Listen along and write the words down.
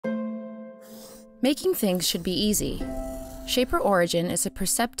Making things should be easy. Shaper Origin is a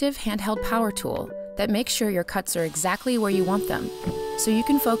perceptive handheld power tool that makes sure your cuts are exactly where you want them, so you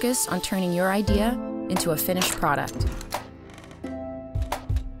can focus on turning your idea into a finished product.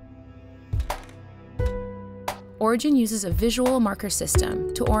 Origin uses a visual marker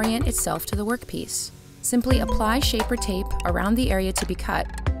system to orient itself to the workpiece. Simply apply shaper tape around the area to be cut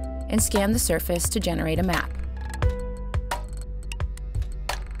and scan the surface to generate a map.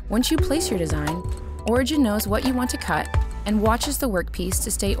 Once you place your design, Origin knows what you want to cut and watches the workpiece to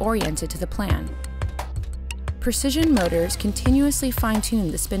stay oriented to the plan. Precision motors continuously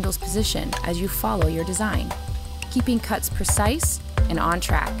fine-tune the spindle's position as you follow your design, keeping cuts precise and on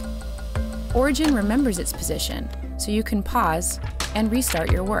track. Origin remembers its position, so you can pause and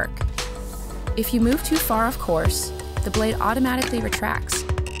restart your work. If you move too far off course, the blade automatically retracts,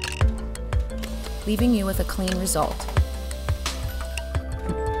 leaving you with a clean result.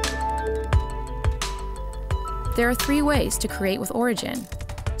 There are 3 ways to create with Origin.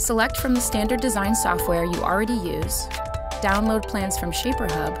 Select from the standard design software you already use, download plans from Shaper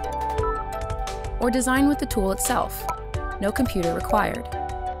Hub, or design with the tool itself. No computer required.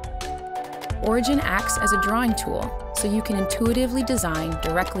 Origin acts as a drawing tool, so you can intuitively design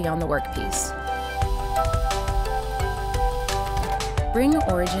directly on the workpiece. Bring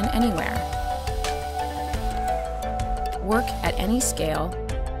Origin anywhere. Work at any scale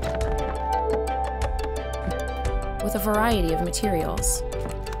with a variety of materials.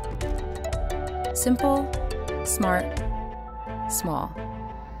 Simple, smart, small.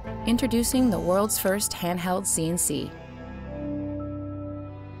 Introducing the world's first handheld CNC.